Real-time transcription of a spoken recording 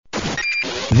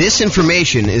This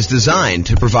information is designed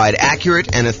to provide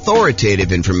accurate and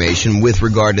authoritative information with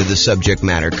regard to the subject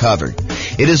matter covered.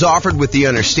 It is offered with the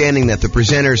understanding that the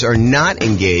presenters are not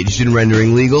engaged in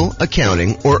rendering legal,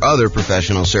 accounting, or other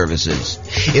professional services.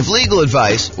 If legal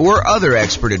advice or other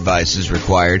expert advice is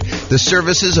required, the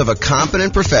services of a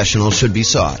competent professional should be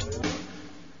sought.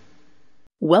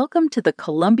 Welcome to the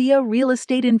Columbia Real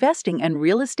Estate Investing and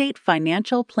Real Estate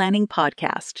Financial Planning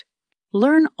Podcast.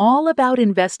 Learn all about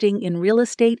investing in real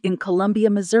estate in Columbia,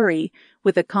 Missouri,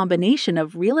 with a combination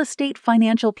of real estate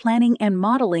financial planning and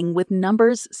modeling with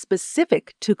numbers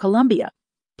specific to Columbia,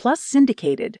 plus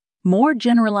syndicated, more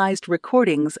generalized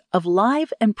recordings of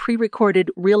live and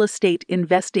pre-recorded real estate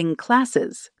investing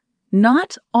classes.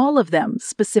 Not all of them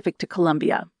specific to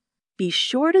Columbia. Be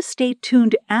sure to stay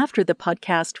tuned after the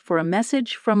podcast for a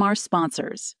message from our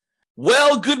sponsors.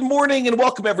 Well, good morning and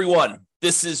welcome, everyone.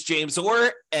 This is James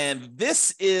Orr, and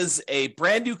this is a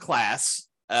brand new class.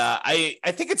 I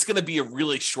think it's going to be a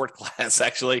really short class,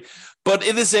 actually, but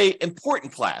it is an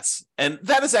important class, and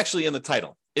that is actually in the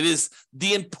title. It is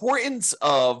the importance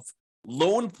of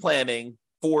loan planning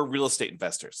for real estate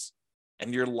investors.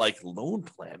 And you're like, loan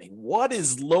planning? What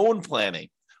is loan planning?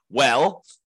 Well,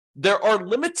 there are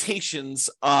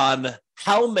limitations on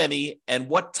how many and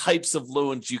what types of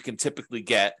loans you can typically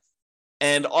get,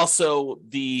 and also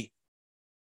the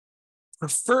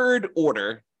preferred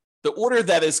order, the order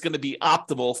that is going to be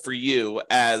optimal for you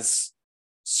as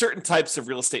certain types of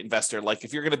real estate investor. Like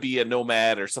if you're going to be a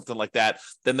nomad or something like that,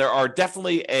 then there are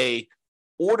definitely a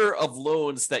order of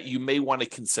loans that you may want to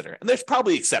consider. And there's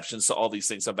probably exceptions to all these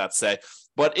things I'm about to say,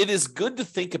 but it is good to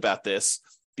think about this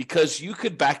because you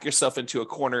could back yourself into a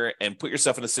corner and put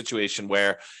yourself in a situation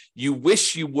where you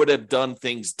wish you would have done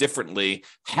things differently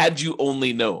had you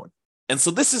only known. And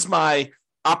so this is my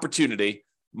opportunity,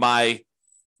 my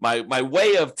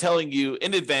way of telling you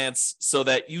in advance so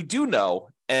that you do know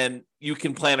and you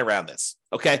can plan around this.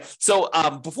 Okay. So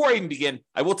before I even begin,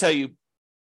 I will tell you,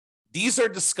 these are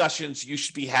discussions you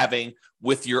should be having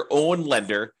with your own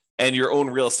lender and your own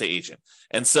real estate agent.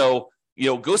 And so,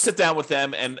 go sit down with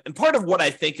them. And part of what I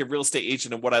think a real estate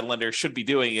agent and what a lender should be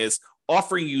doing is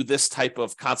offering you this type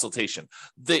of consultation.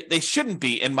 They shouldn't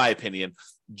be, in my opinion,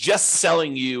 just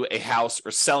selling you a house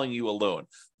or selling you a loan.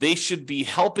 They should be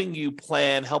helping you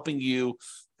plan, helping you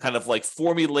kind of like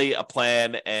formulate a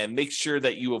plan and make sure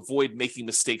that you avoid making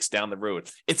mistakes down the road.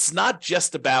 It's not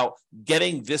just about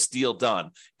getting this deal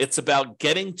done. It's about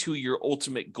getting to your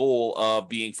ultimate goal of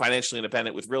being financially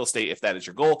independent with real estate, if that is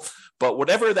your goal. But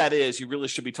whatever that is, you really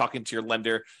should be talking to your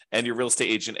lender and your real estate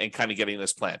agent and kind of getting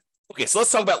this plan. Okay, so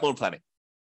let's talk about loan planning.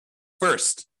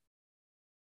 First,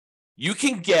 you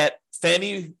can get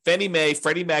Fannie Mae,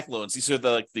 Freddie Mac loans. These are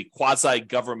the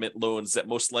quasi-government loans that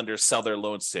most lenders sell their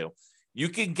loans to. You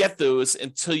can get those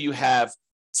until you have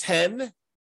 10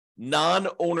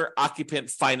 non-owner occupant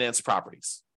finance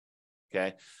properties.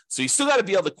 Okay, so you still got to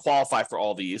be able to qualify for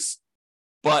all these,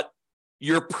 but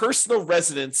your personal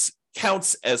residence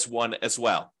counts as one as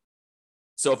well.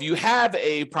 So if you have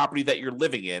a property that you're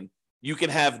living in, you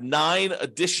can have 9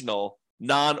 additional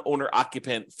non-owner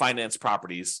occupant finance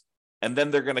properties. And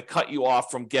then they're going to cut you off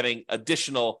from getting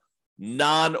additional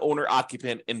non-owner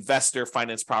occupant investor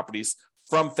finance properties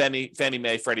from Fannie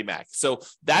Mae, Freddie Mac. So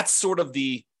that's sort of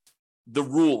the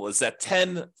rule, is that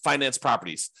 10 finance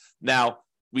properties. Now,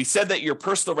 we said that your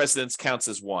personal residence counts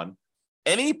as one.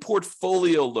 Any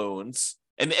portfolio loans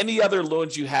and any other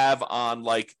loans you have on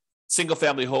like single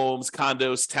family homes,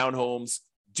 condos, townhomes,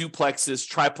 duplexes,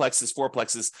 triplexes,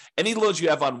 fourplexes, any loans you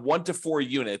have on 1 to 4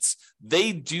 units,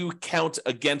 they do count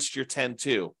against your 10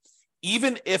 too,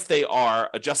 even if they are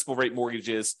adjustable rate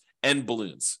mortgages and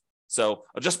balloons. So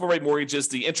adjustable rate mortgages,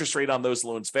 the interest rate on those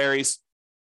loans varies.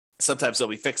 Sometimes they'll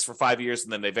be fixed for 5 years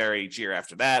and then they vary each year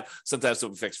after that. Sometimes they'll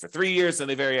be fixed for 3 years and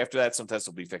they vary after that. Sometimes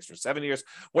they'll be fixed for 7 years,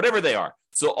 whatever they are.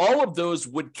 So all of those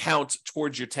would count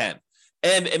towards your 10.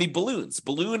 And any balloons.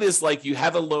 Balloon is like you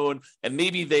have a loan and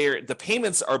maybe the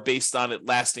payments are based on it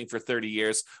lasting for 30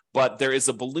 years, but there is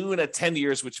a balloon at 10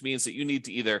 years, which means that you need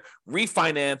to either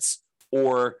refinance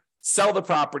or sell the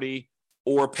property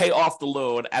or pay off the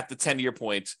loan at the 10-year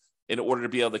point in order to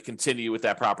be able to continue with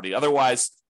that property. Otherwise,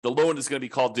 the loan is going to be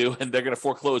called due and they're going to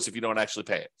foreclose if you don't actually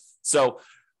pay it. So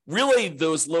really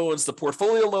those loans, the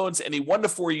portfolio loans, any 1 to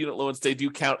 4 unit loans, they do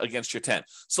count against your 10.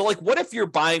 So like what if you're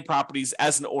buying properties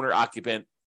as an owner occupant,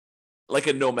 like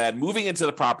a nomad, moving into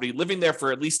the property, living there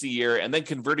for at least a year, and then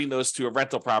converting those to a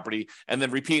rental property and then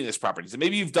repeating those properties? And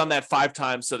maybe you've done that 5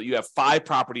 times so that you have 5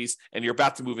 properties and you're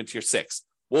about to move into your 6th.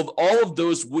 Well, all of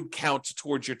those would count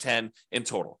towards your 10 in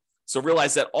total. So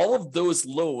realize that all of those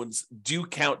loans do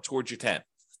count towards your 10.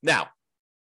 Now,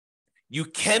 you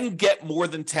can get more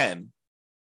than 10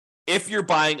 if you're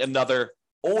buying another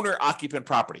owner-occupant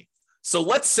property. So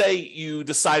let's say you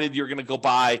decided you're going to go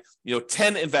buy,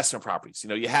 10 investment properties.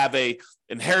 You have a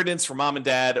inheritance from mom and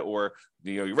dad, or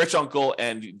your rich uncle,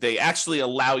 and they actually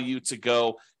allow you to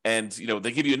go and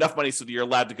they give you enough money so that you're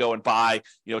allowed to go and buy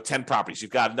 10 properties.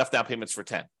 You've got enough down payments for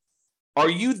 10. Are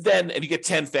you then, and you get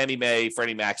 10 Fannie Mae,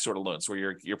 Freddie Mac sort of loans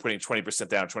where you're putting 20%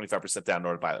 down, 25% down in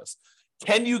order to buy those.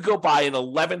 Can you go buy an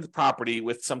 11th property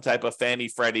with some type of Fannie,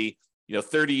 Freddie,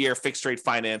 30-year fixed rate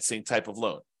financing type of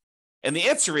loan? And the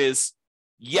answer is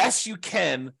yes, you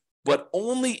can, but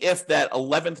only if that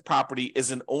 11th property is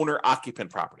an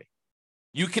owner-occupant property.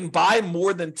 You can buy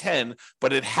more than 10,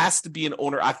 but it has to be an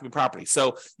owner-occupant property.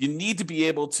 So you need to be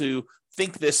able to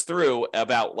think this through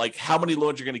about like how many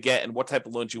loans you're going to get and what type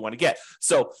of loans you want to get.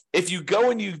 So if you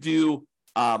go and you do,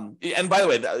 and by the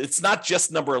way, it's not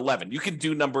just number 11. You can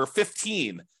do number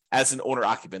 15 as an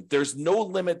owner-occupant. There's no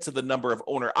limit to the number of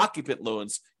owner-occupant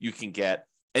loans you can get.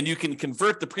 And you can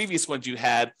convert the previous ones you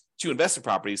had to investment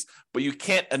properties, but you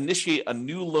can't initiate a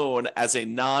new loan as a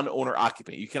non-owner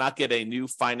occupant. You cannot get a new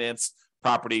finance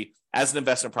property as an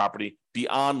investment property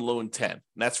beyond loan 10. And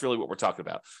that's really what we're talking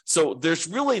about. So there's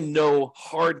really no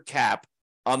hard cap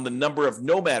on the number of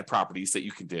nomad properties that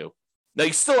you can do. Now,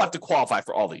 you still have to qualify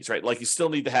for all these, right? Like you still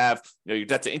need to have your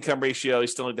debt to income ratio. You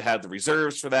still need to have the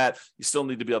reserves for that. You still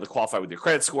need to be able to qualify with your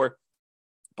credit score.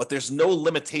 But there's no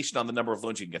limitation on the number of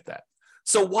loans you can get that.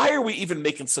 So why are we even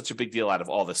making such a big deal out of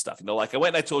all this stuff? Like I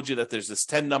went and I told you that there's this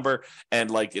 10 number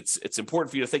and like it's important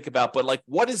for you to think about, but like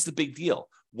what is the big deal?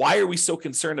 Why are we so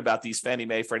concerned about these Fannie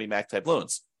Mae, Freddie Mac type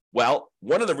loans? Well,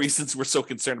 one of the reasons we're so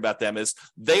concerned about them is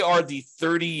they are the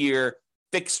 30-year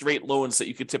fixed rate loans that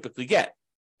you could typically get.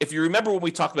 If you remember when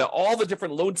we talked about all the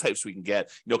different loan types we can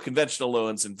get, conventional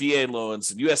loans and VA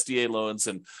loans and USDA loans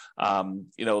and,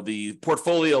 the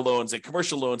portfolio loans and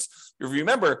commercial loans, if you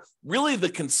remember, really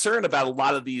the concern about a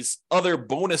lot of these other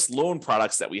bonus loan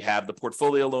products that we have, the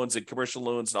portfolio loans and commercial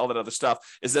loans and all that other stuff,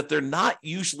 is that they're not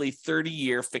usually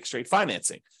 30-year fixed rate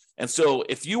financing. And so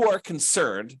if you are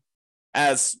concerned,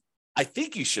 as I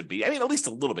think you should be, at least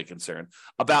a little bit concerned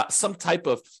about some type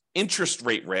of interest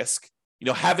rate risk,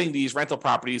 having these rental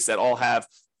properties that all have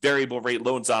variable rate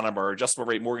loans on them or adjustable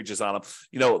rate mortgages on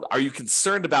them, are you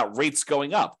concerned about rates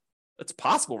going up? It's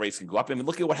possible rates can go up.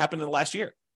 Look at what happened in the last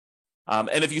year.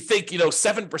 And if you think,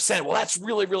 7%, well, that's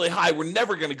really, really high. We're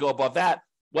never going to go above that.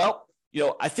 Well,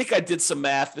 I think I did some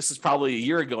math. This is probably a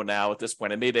year ago now at this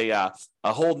point. I made a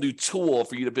whole new tool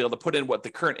for you to be able to put in what the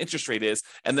current interest rate is.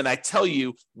 And then I tell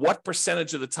you what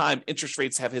percentage of the time interest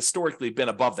rates have historically been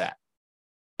above that.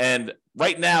 And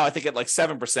right now, I think at like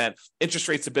 7%, interest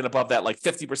rates have been above that like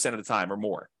 50% of the time or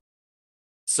more.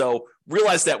 So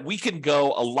realize that we can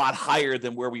go a lot higher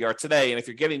than where we are today. And if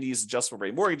you're getting these adjustable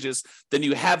rate mortgages, then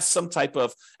you have some type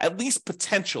of at least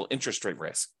potential interest rate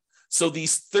risk. So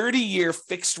these 30-year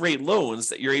fixed rate loans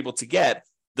that you're able to get,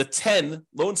 the 10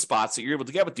 loan spots that you're able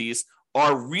to get with these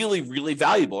are really, really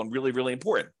valuable and really, really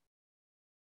important.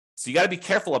 So you got to be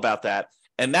careful about that.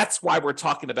 And that's why we're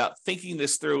talking about thinking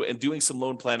this through and doing some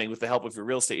loan planning with the help of your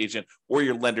real estate agent or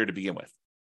your lender to begin with.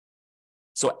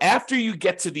 So after you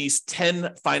get to these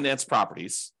 10 finance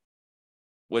properties,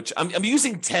 which I'm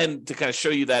using 10 to kind of show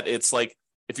you that it's like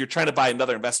if you're trying to buy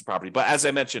another investment property. But as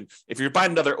I mentioned, if you're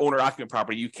buying another owner-occupant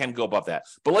property, you can go above that.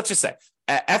 But let's just say,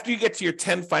 after you get to your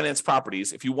 10 finance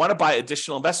properties, if you want to buy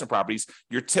additional investment properties,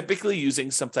 you're typically using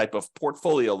some type of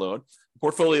portfolio loan.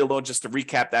 Portfolio loan, just to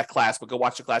recap that class, but go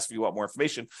watch the class if you want more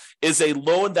information, is a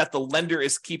loan that the lender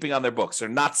is keeping on their books. They're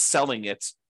not selling it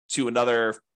to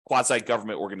another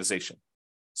quasi-government organization.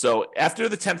 So after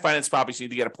the 10 finance properties, you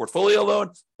need to get a portfolio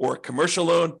loan or a commercial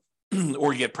loan,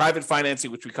 or you get private financing,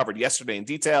 which we covered yesterday in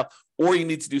detail, or you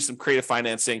need to do some creative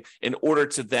financing in order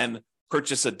to then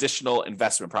purchase additional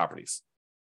investment properties.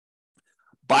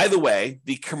 By the way,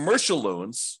 the commercial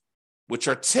loans, which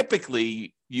are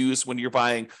typically used when you're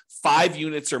buying 5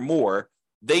 units or more,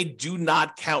 they do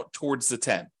not count towards the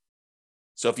 10.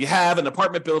 So if you have an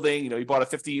apartment building, you bought a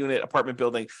 50-unit apartment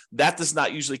building, that does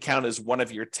not usually count as one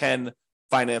of your 10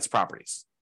 finance properties.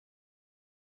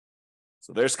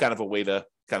 So there's kind of a way to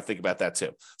kind of think about that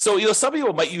too. So, some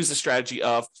people might use the strategy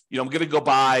of, I'm going to go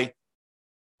buy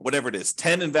whatever it is,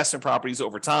 10 investment properties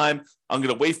over time. I'm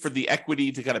going to wait for the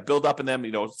equity to kind of build up in them.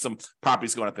 Some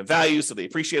properties going up in value, so they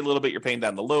appreciate a little bit. You're paying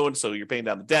down the loan, so you're paying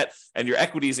down the debt, and your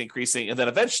equity is increasing. And then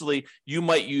eventually, you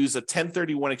might use a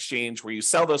 1031 exchange where you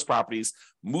sell those properties,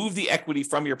 move the equity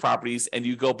from your properties, and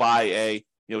you go buy a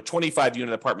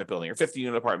 25-unit apartment building or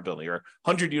 50-unit apartment building or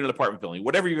 100-unit apartment building,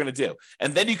 whatever you're going to do.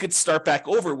 And then you could start back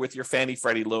over with your Fannie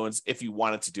Freddie loans if you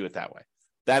wanted to do it that way.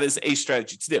 That is a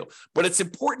strategy to do. But it's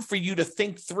important for you to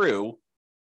think through,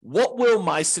 what will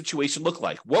my situation look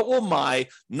like? What will my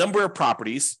number of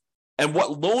properties and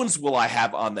what loans will I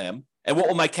have on them? And what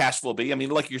will my cash flow be? I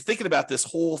mean, like, you're thinking about this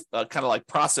whole kind of like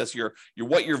process, your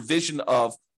vision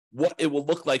of what it will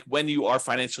look like when you are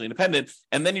financially independent.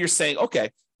 And then you're saying,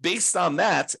 okay, based on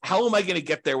that, how am I going to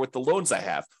get there with the loans I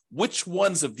have? Which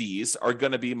ones of these are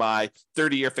going to be my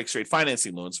 30-year fixed rate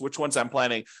financing loans? Which ones I'm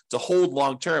planning to hold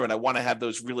long term? And I want to have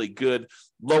those really good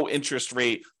low interest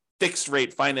rate, fixed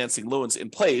rate financing loans in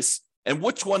place. And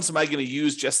which ones am I going to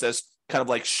use just as kind of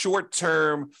like short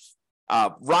term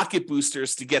rocket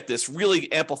boosters to get this really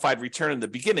amplified return in the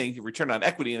beginning, return on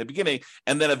equity in the beginning,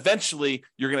 and then eventually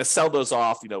you're going to sell those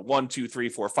off, 1, 2, 3,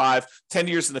 4, 5, 10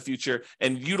 years in the future,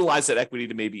 and utilize that equity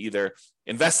to maybe either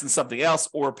invest in something else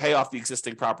or pay off the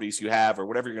existing properties you have or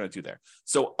whatever you're going to do there.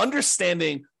 So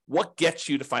understanding what gets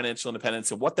you to financial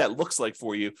independence and what that looks like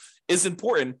for you is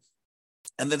important.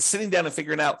 And then sitting down and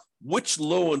figuring out which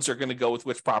loans are going to go with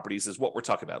which properties is what we're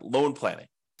talking about. Loan planning.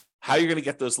 How you're going to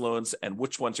get those loans and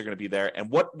which ones are going to be there and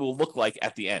what will look like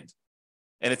at the end.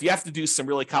 And if you have to do some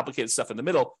really complicated stuff in the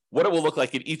middle, what it will look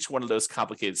like in each one of those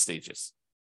complicated stages.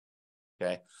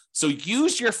 Okay. So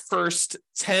use your first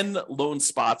 10 loan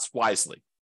spots wisely.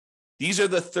 These are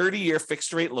the 30-year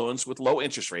fixed rate loans with low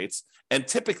interest rates and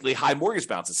typically high mortgage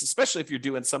balances, especially if you're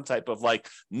doing some type of like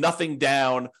nothing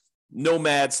down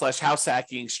nomad / house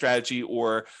hacking strategy,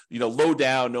 or low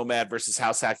down nomad versus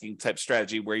house hacking type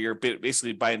strategy where you're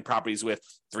basically buying properties with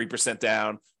 3%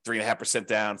 down, 3.5%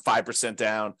 down, 5%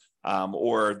 down,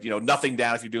 or nothing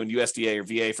down if you're doing USDA or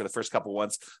VA for the first couple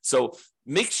ones. So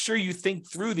make sure you think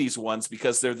through these ones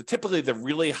because they're typically the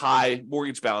really high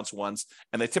mortgage balance ones,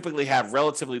 and they typically have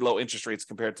relatively low interest rates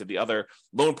compared to the other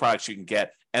loan products you can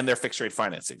get, and they're fixed rate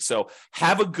financing. So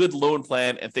have a good loan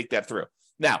plan and think that through.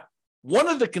 Now, one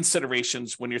of the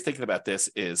considerations when you're thinking about this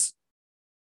is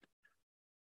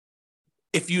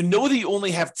if you know that you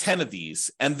only have 10 of these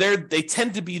and they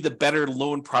tend to be the better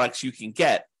loan products you can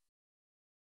get,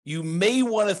 you may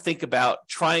want to think about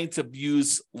trying to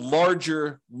use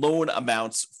larger loan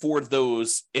amounts for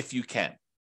those if you can.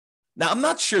 Now, I'm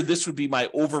not sure this would be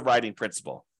my overriding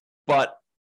principle, but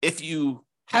if you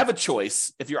have a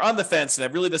choice, if you're on the fence, and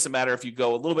it really doesn't matter if you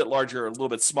go a little bit larger or a little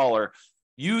bit smaller,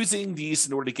 using these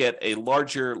in order to get a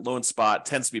larger loan spot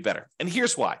tends to be better. And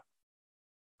here's why.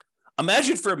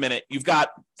 Imagine for a minute, you've got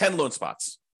 10 loan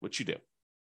spots, which you do.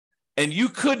 And you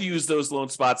could use those loan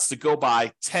spots to go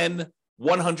buy 10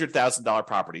 $100,000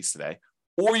 properties today.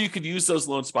 Or you could use those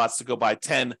loan spots to go buy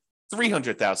 10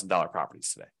 $300,000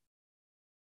 properties today.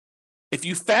 If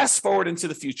you fast forward into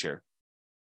the future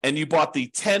and you bought the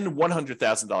 10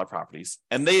 $100,000 properties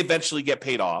and they eventually get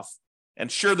paid off, and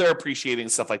sure, they're appreciating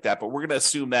and stuff like that, but we're going to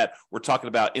assume that we're talking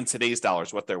about in today's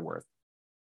dollars, what they're worth.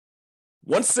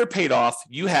 Once they're paid off,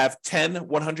 you have 10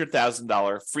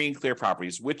 $100,000 free and clear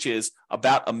properties, which is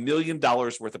about $1 million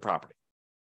worth of property.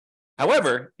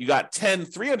 However, you got 10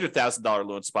 $300,000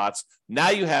 loan spots. Now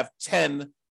you have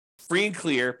 10 free and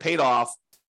clear, paid off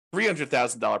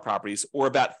 $300,000 properties, or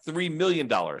about $3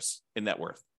 million in net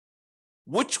worth.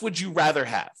 Which would you rather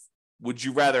have? Would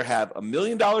you rather have $1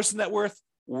 million in net worth?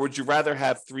 Or would you rather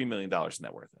have $3 million in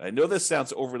net worth? I know this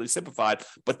sounds overly simplified,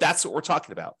 but that's what we're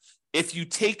talking about. If you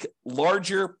take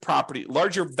larger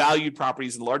valued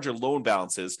properties and larger loan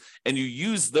balances, and you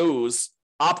use those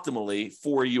optimally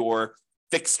for your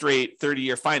fixed rate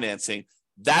 30-year financing,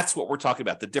 that's what we're talking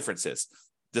about. The difference is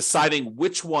deciding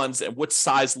which ones and which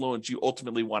size loans you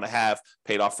ultimately want to have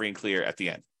paid off free and clear at the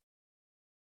end.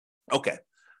 Okay,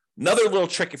 another little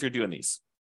trick if you're doing these.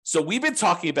 So we've been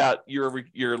talking about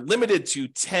you're limited to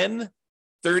 10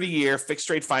 30-year fixed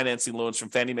rate financing loans from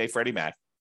Fannie Mae, Freddie Mac.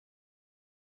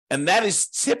 And that is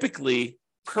typically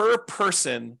per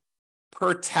person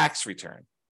per tax return.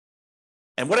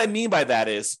 And what I mean by that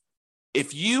is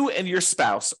if you and your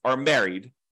spouse are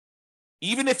married,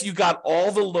 even if you got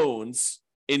all the loans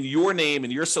in your name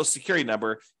and your social security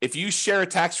number, if you share a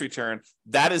tax return,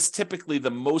 that is typically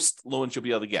the most loans you'll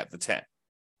be able to get, the 10.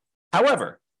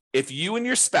 However, if you and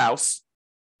your spouse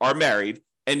are married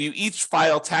and you each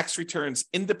file tax returns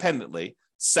independently,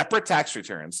 separate tax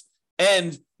returns,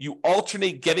 and you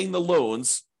alternate getting the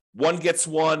loans, one gets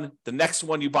one, the next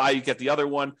one you buy, you get the other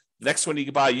one, the next one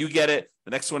you buy, you get it,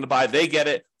 the next one to buy, they get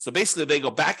it. So basically they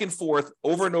go back and forth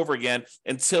over and over again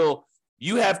until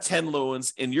you have 10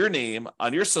 loans in your name,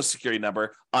 on your social security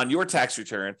number, on your tax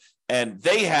return, and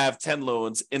they have 10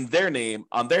 loans in their name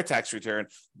on their tax return.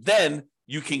 Then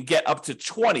you can get up to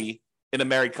 20 in a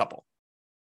married couple.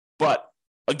 But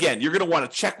again, you're going to want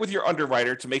to check with your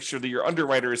underwriter to make sure that your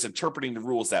underwriter is interpreting the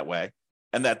rules that way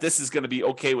and that this is going to be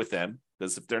okay with them.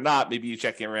 Because if they're not, maybe you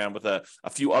check in around with a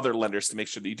few other lenders to make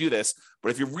sure that you do this. But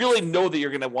if you really know that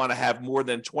you're going to want to have more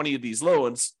than 20 of these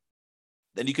loans,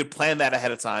 then you could plan that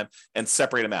ahead of time and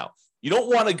separate them out. You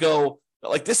don't want to go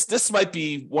like this. This might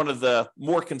be one of the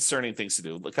more concerning things to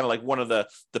do, kind of like one of the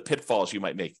pitfalls you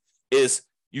might make is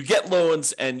you get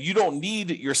loans and you don't need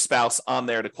your spouse on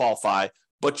there to qualify,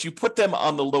 but you put them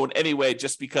on the loan anyway,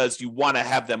 just because you want to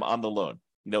have them on the loan.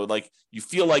 Like you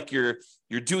feel like you're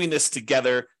doing this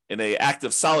together in an act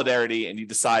of solidarity, and you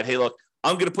decide, hey, look,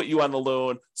 I'm going to put you on the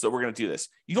loan, so we're going to do this.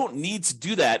 You don't need to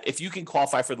do that if you can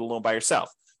qualify for the loan by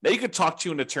yourself. Now, you could talk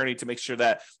to an attorney to make sure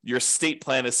that your estate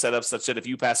plan is set up such that if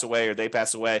you pass away or they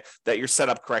pass away, that you're set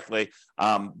up correctly.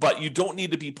 But you don't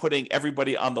need to be putting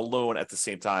everybody on the loan at the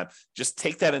same time. Just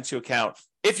take that into account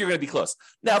if you're going to be close.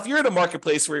 Now, if you're in a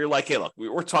marketplace where you're like, hey, look,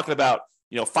 we're talking about,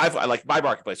 like my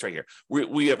marketplace right here.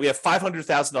 We have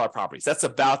 $500,000 properties. That's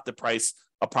about the price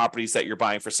of properties that you're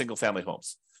buying for single family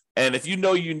homes. And if you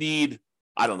know you need,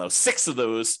 6 of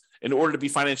those in order to be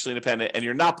financially independent, and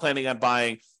you're not planning on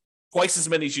buying twice as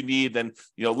many as you need, then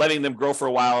letting them grow for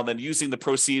a while and then using the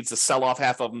proceeds to sell off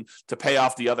half of them to pay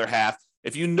off the other half.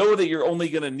 If you know that you're only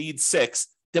going to need 6,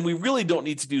 then we really don't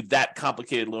need to do that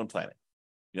complicated loan planning.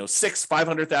 6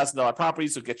 $500,000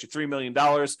 properties will get you $3 million.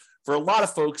 For a lot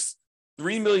of folks,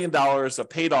 $3 million of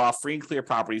paid off free and clear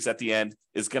properties at the end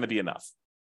is going to be enough.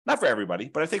 Not for everybody,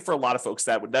 but I think for a lot of folks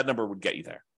that number would get you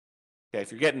there. Okay,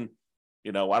 if you're getting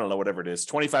whatever it is,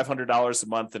 $2,500 a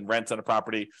month in rent on a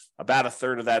property, about a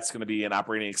third of that's going to be in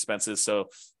operating expenses. So,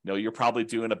 you're probably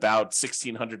doing about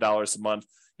 $1,600 a month.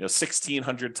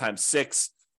 1,600 times 6,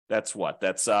 that's what?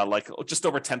 That's like just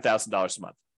over $10,000 a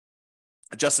month,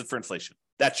 adjusted for inflation.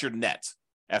 That's your net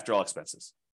after all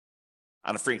expenses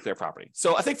on a free and clear property.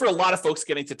 So I think for a lot of folks,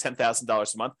 getting to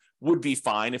 $10,000 a month would be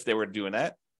fine if they were doing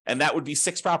that. And that would be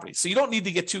 6 properties. So you don't need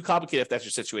to get too complicated if that's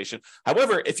your situation.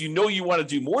 However, if you know you want to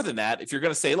do more than that, if you're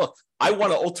going to say, look, I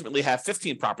want to ultimately have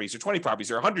 15 properties or 20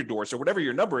 properties or 100 doors or whatever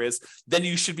your number is, then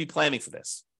you should be planning for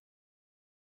this.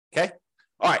 Okay?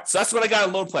 All right. So that's what I got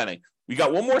on loan planning. We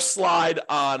got one more slide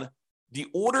on the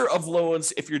order of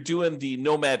loans if you're doing the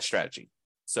nomad strategy.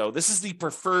 So this is the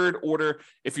preferred order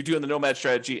if you're doing the nomad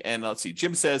strategy. And let's see,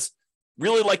 Jim says,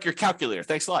 really like your calculator.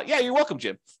 Thanks a lot. Yeah, you're welcome,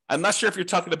 Jim. I'm not sure if you're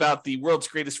talking about the world's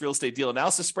greatest real estate deal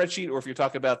analysis spreadsheet or if you're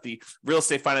talking about the real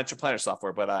estate financial planner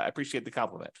software, but I appreciate the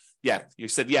compliment. Yeah, you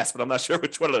said yes, but I'm not sure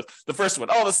which one of those. The first one.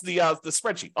 Oh, this is the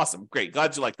spreadsheet. Awesome. Great.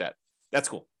 Glad you like that. That's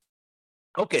cool.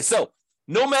 Okay, so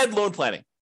nomad loan planning.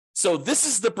 So this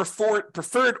is the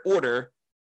preferred order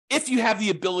if you have the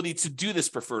ability to do this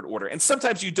preferred order. And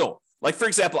sometimes you don't. Like, for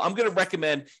example, I'm going to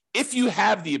recommend if you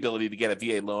have the ability to get a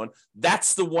VA loan,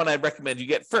 that's the one I recommend you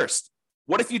get first.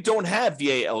 What if you don't have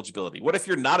VA eligibility? What if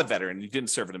you're not a veteran and you didn't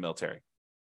serve in the military?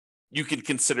 You could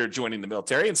consider joining the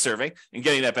military and serving and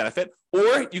getting that benefit.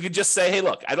 Or you could just say, hey,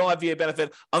 look, I don't have VA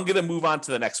benefit. I'm going to move on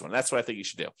to the next one. That's what I think you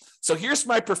should do. So here's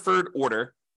my preferred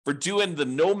order for doing the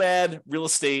nomad real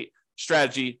estate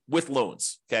strategy with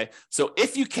loans. Okay. So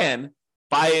if you can,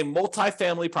 buy a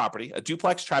multifamily property, a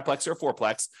duplex, triplex, or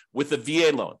fourplex with a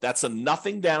VA loan. That's a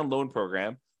nothing down loan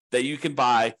program that you can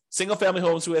buy single family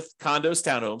homes with, condos,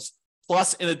 townhomes.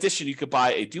 Plus, in addition, you could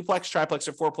buy a duplex, triplex,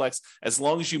 or fourplex as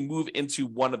long as you move into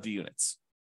one of the units.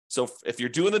 So if you're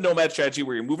doing the nomad strategy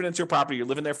where you're moving into a property, you're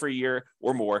living there for a year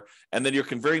or more, and then you're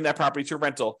converting that property to a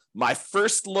rental, my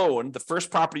first loan, the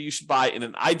first property you should buy in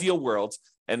an ideal world,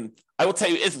 and I will tell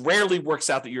you, it rarely works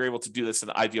out that you're able to do this in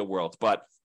an ideal world, but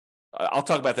I'll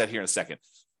talk about that here in a second.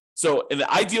 So in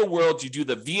the ideal world, you do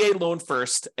the VA loan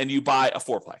first and you buy a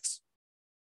fourplex.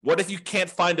 What if you can't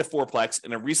find a fourplex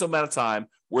in a reasonable amount of time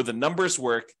where the numbers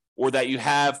work or that you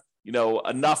have,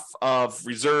 enough of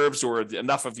reserves or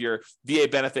enough of your VA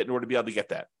benefit in order to be able to get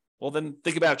that? Well, then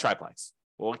think about a triplex.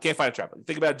 Well, you can't find a triplex.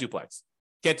 Think about a duplex.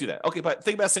 Can't do that. Okay, but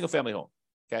think about a single family home.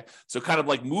 Okay, so kind of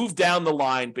like move down the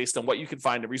line based on what you can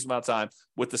find in a reasonable amount of time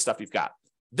with the stuff you've got.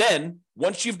 Then,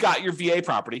 once you've got your VA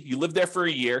property, you live there for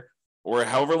a year or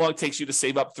however long it takes you to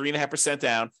save up 3.5%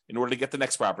 down in order to get the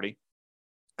next property.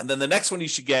 And then the next one you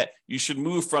should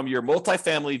move from your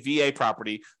multifamily VA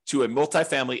property to a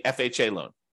multifamily FHA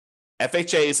loan.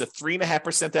 FHA is a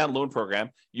 3.5% down loan program.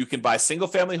 You can buy single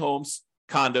family homes,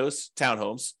 condos,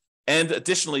 townhomes, and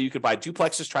additionally, you could buy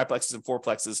duplexes, triplexes, and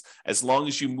fourplexes as long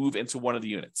as you move into one of the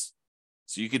units.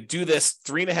 So you could do this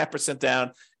 3.5%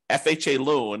 down FHA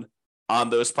loan on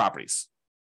those properties.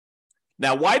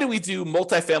 Now, why do we do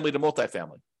multifamily to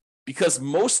multifamily? Because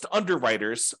most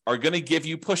underwriters are going to give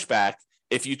you pushback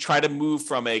if you try to move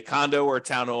from a condo or a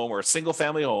townhome or a single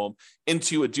family home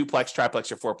into a duplex,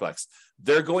 triplex, or fourplex.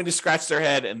 They're going to scratch their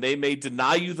head and they may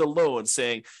deny you the loan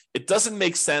saying, it doesn't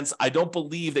make sense. I don't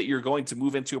believe that you're going to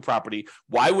move into a property.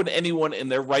 Why would anyone in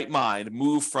their right mind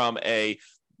move from a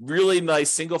really nice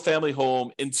single family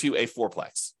home into a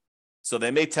fourplex? So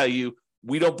they may tell you,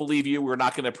 we don't believe you. We're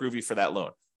not going to approve you for that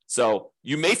loan. So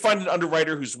you may find an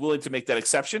underwriter who's willing to make that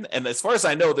exception. And as far as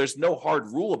I know, there's no hard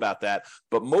rule about that.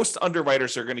 But most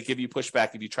underwriters are going to give you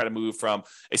pushback if you try to move from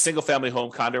a single family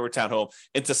home, condo, or townhome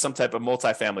into some type of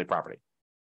multifamily property.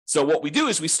 So what we do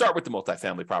is we start with the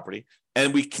multifamily property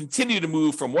and we continue to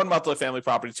move from one multifamily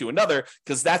property to another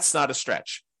because that's not a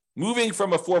stretch. Moving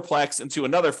from a fourplex into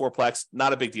another fourplex,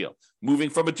 not a big deal. Moving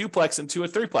from a duplex into a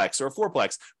threeplex or a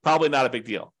fourplex, probably not a big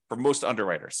deal for most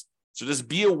underwriters. So just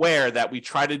be aware that we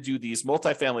try to do these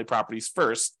multifamily properties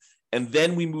first, and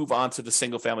then we move on to the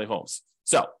single family homes.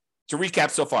 So to recap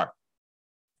so far,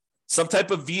 some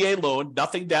type of VA loan,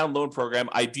 nothing down loan program,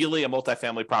 ideally a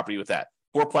multifamily property with that.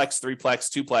 Fourplex, threeplex,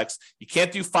 twoplex. You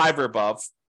can't do 5 or above.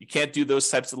 You can't do those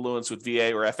types of loans with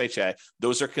VA or FHA.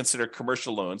 Those are considered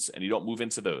commercial loans, and you don't move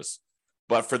into those.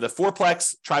 But for the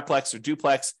fourplex, triplex, or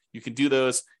duplex, you can do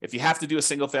those. If you have to do a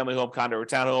single family home, condo, or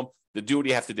townhome, then do what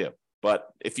you have to do. But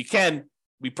if you can,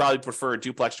 we probably prefer a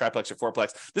duplex, triplex, or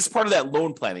fourplex. This is part of that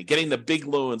loan planning, getting the big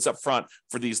loans up front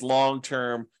for these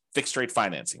long-term fixed rate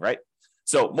financing, right?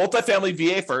 So multifamily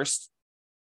VA first,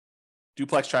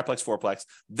 duplex, triplex, fourplex,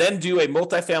 then do a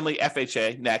multifamily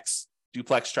FHA next,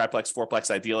 duplex, triplex, fourplex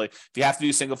ideally. If you have to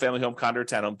do single family home, condo, or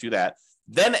townhome, do that.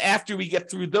 Then after we get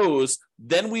through those,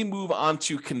 then we move on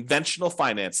to conventional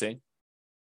financing,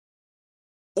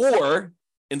 or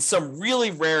in some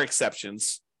really rare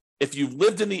exceptions, if you've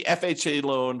lived in the FHA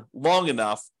loan long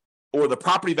enough or the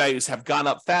property values have gone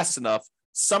up fast enough,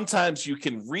 sometimes you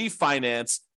can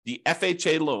refinance the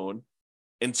FHA loan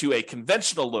into a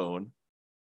conventional loan,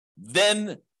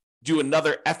 then do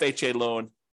another FHA loan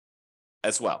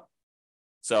as well.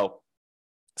 So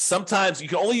sometimes you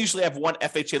can only usually have one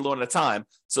FHA loan at a time.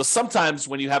 So sometimes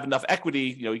when you have enough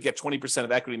equity, you get 20%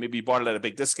 of equity, maybe you bought it at a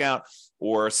big discount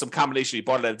or some combination, you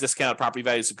bought it at a discount, property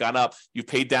values have gone up, you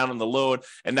paid down on the loan,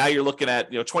 and now you're looking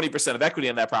at 20% of equity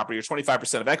in that property or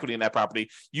 25% of equity in that property.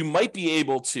 You might be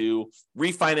able to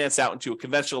refinance out into a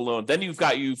conventional loan. Then you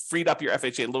freed up your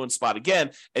FHA loan spot again,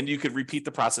 and you could repeat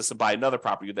the process and buy another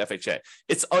property with FHA.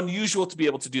 It's unusual to be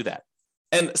able to do that.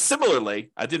 And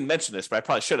similarly, I didn't mention this, but I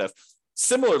probably should have.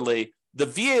 Similarly, the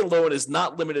VA loan is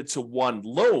not limited to one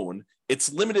loan.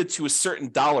 It's limited to a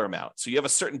certain dollar amount. So you have a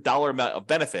certain dollar amount of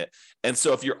benefit. And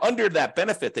so if you're under that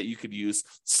benefit that you could use,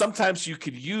 sometimes you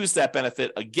could use that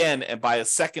benefit again and buy a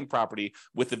second property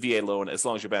with the VA loan as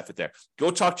long as your benefit there.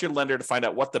 Go talk to your lender to find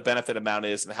out what the benefit amount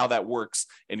is and how that works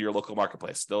in your local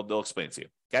marketplace. They'll explain it to you.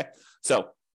 Okay.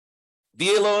 So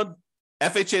VA loan,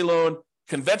 FHA loan,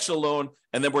 conventional loan,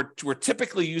 and then we're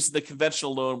typically using the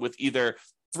conventional loan with either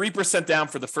 3% down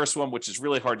for the first one, which is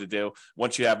really hard to do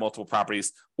once you have multiple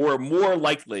properties, or more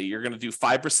likely you're going to do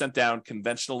 5% down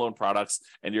conventional loan products,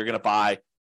 and you're going to buy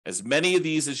as many of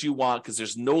these as you want because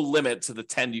there's no limit to the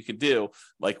 10 you can do.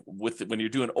 Like when you're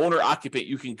doing owner occupant,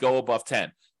 you can go above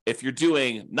 10. If you're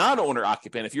doing non-owner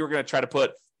occupant, if you were going to try to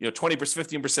put 20%,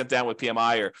 15% down with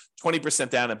PMI or 20%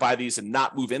 down and buy these and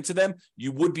not move into them,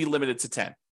 you would be limited to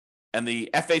 10. And the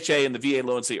FHA and the VA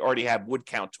loans that you already have would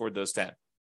count toward those 10.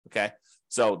 Okay.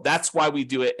 So that's why we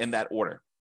do it in that order.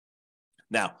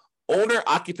 Now, owner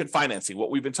occupant financing, what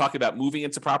we've been talking about, moving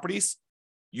into properties,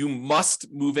 you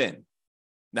must move in.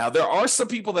 Now, there are some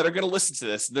people that are going to listen to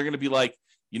this. And they're going to be like,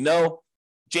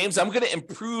 James, I'm going to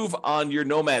improve on your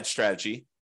nomad strategy.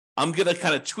 I'm going to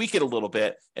kind of tweak it a little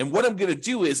bit. And what I'm going to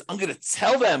do is I'm going to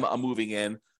tell them I'm moving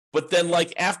in. But then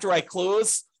after I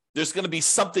close, there's going to be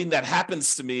something that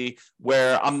happens to me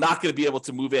where I'm not going to be able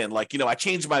to move in. I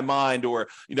changed my mind, or,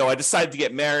 I decided to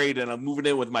get married and I'm moving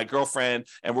in with my girlfriend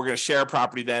and we're going to share a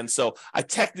property then. So I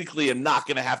technically am not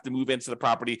going to have to move into the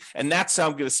property. And that's how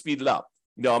I'm going to speed it up.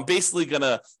 I'm basically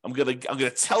I'm going to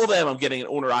tell them I'm getting an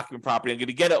owner occupant property. I'm going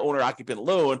to get an owner occupant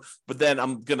loan, but then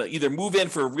I'm going to either move in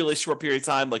for a really short period of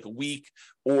time, like a week,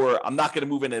 or I'm not going to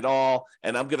move in at all.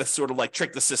 And I'm going to sort of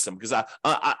trick the system because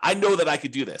I know that I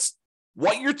could do this.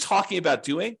 What you're talking about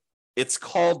doing, it's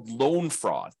called loan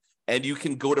fraud, and you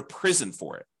can go to prison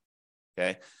for it,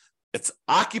 okay? It's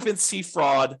occupancy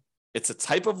fraud. It's a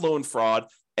type of loan fraud,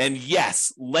 and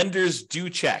yes, lenders do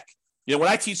check. When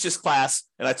I teach this class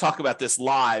and I talk about this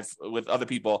live with other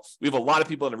people, we have a lot of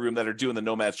people in the room that are doing the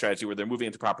nomad strategy where they're moving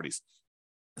into properties.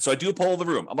 So I do a poll of the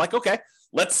room. I'm like, okay,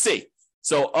 let's see.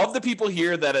 So of the people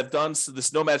here that have done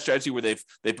this nomad strategy where they've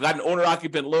got an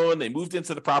owner-occupant loan, they moved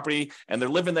into the property, and they're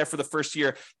living there for the first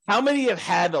year, how many have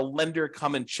had a lender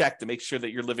come and check to make sure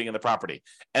that you're living in the property?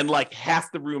 And like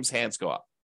half the room's hands go up.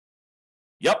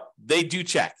 Yep, they do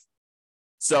check.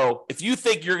 So if you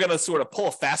think you're going to sort of pull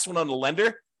a fast one on the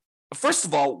lender, first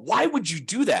of all, why would you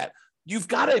do that? You've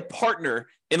got a partner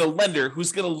in a lender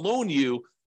who's going to loan you,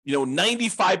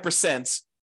 95%,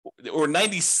 or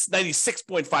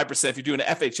 96.5% if you're doing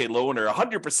an FHA loan, or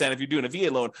 100% if you're doing a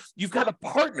VA loan. You've got a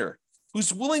partner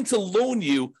who's willing to loan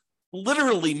you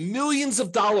literally millions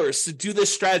of dollars to do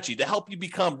this strategy to help you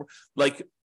become like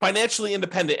financially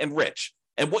independent and rich.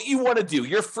 And what you want to do,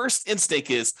 your first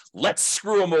instinct is, let's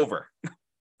screw them over.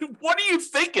 What are you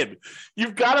thinking?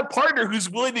 You've got a partner who's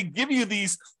willing to give you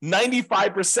these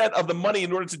 95% of the money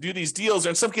in order to do these deals, or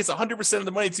in some cases 100% of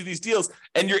the money to do these deals,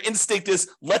 and your instinct is,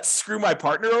 let's screw my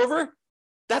partner over?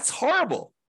 That's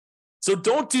horrible. So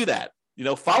don't do that.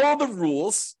 Follow the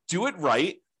rules, do it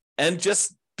right, and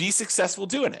just be successful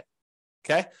doing it.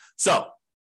 Okay? So,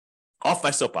 off my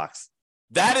soapbox.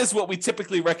 That is what we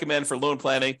typically recommend for loan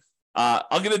planning.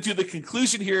 I'm going to do the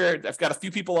conclusion here. I've got a few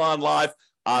people on live.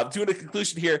 Doing a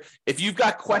conclusion here. If you've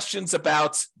got questions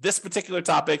about this particular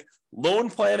topic, loan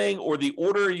planning, or the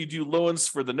order you do loans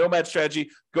for the nomad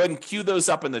strategy, go ahead and queue those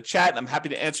up in the chat, and I'm happy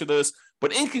to answer those.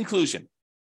 But in conclusion,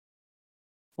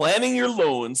 planning your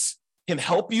loans can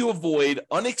help you avoid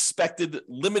unexpected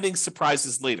limiting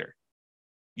surprises later.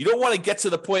 You don't want to get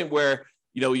to the point where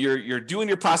you're doing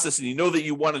your process and you know that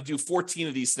you want to do 14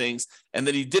 of these things, and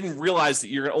then you didn't realize that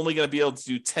you're only going to be able to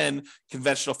do 10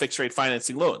 conventional fixed rate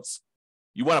financing loans.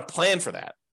 You want to plan for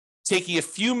that, taking a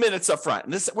few minutes up front.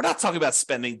 And we're not talking about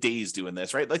spending days doing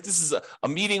this, right? Like, this is a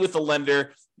meeting with the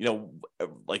lender,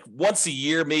 like once a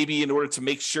year, maybe, in order to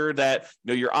make sure that,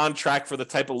 you're on track for the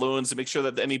type of loans, to make sure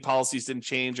that any policies didn't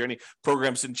change or any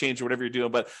programs didn't change or whatever you're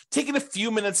doing. But taking a few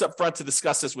minutes up front to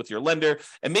discuss this with your lender,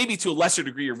 and maybe to a lesser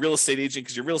degree, your real estate agent,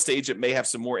 because your real estate agent may have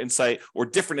some more insight or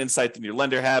different insight than your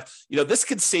lender have. This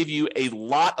could save you a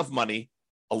lot of money,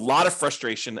 a lot of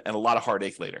frustration, and a lot of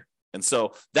heartache later. And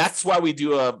so that's why we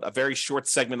do a very short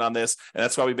segment on this. And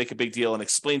that's why we make a big deal and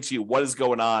explain to you what is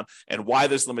going on and why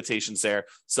there's limitations there.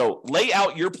 So lay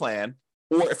out your plan,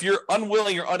 or if you're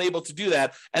unwilling or unable to do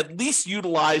that, at least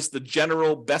utilize the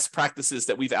general best practices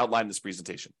that we've outlined in this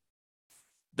presentation.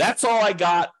 That's all I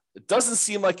got. It doesn't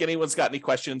seem like anyone's got any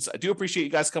questions. I do appreciate you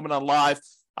guys coming on live.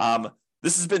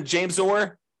 This has been James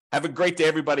Orr. Have a great day,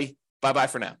 everybody. Bye-bye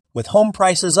for now. With home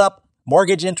prices up,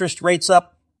 mortgage interest rates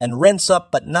up, and rents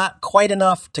up, but not quite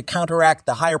enough to counteract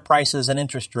the higher prices and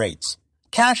interest rates,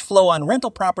 cash flow on rental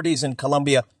properties in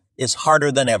Columbia is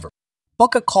harder than ever.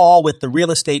 Book a call with the Real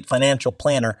Estate Financial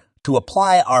Planner to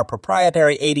apply our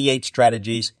proprietary 88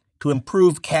 strategies to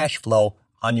improve cash flow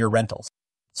on your rentals.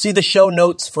 See the show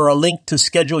notes for a link to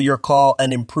schedule your call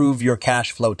and improve your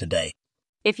cash flow today.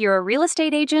 If you're a real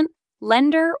estate agent,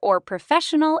 lender, or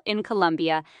professional in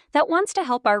Columbia that wants to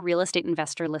help our real estate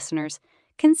investor listeners,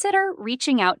 consider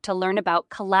reaching out to learn about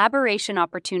collaboration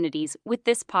opportunities with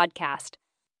this podcast.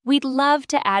 We'd love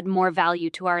to add more value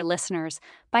to our listeners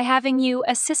by having you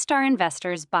assist our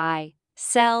investors buy,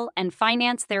 sell, and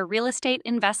finance their real estate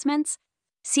investments.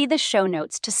 See the show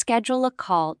notes to schedule a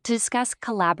call to discuss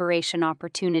collaboration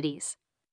opportunities.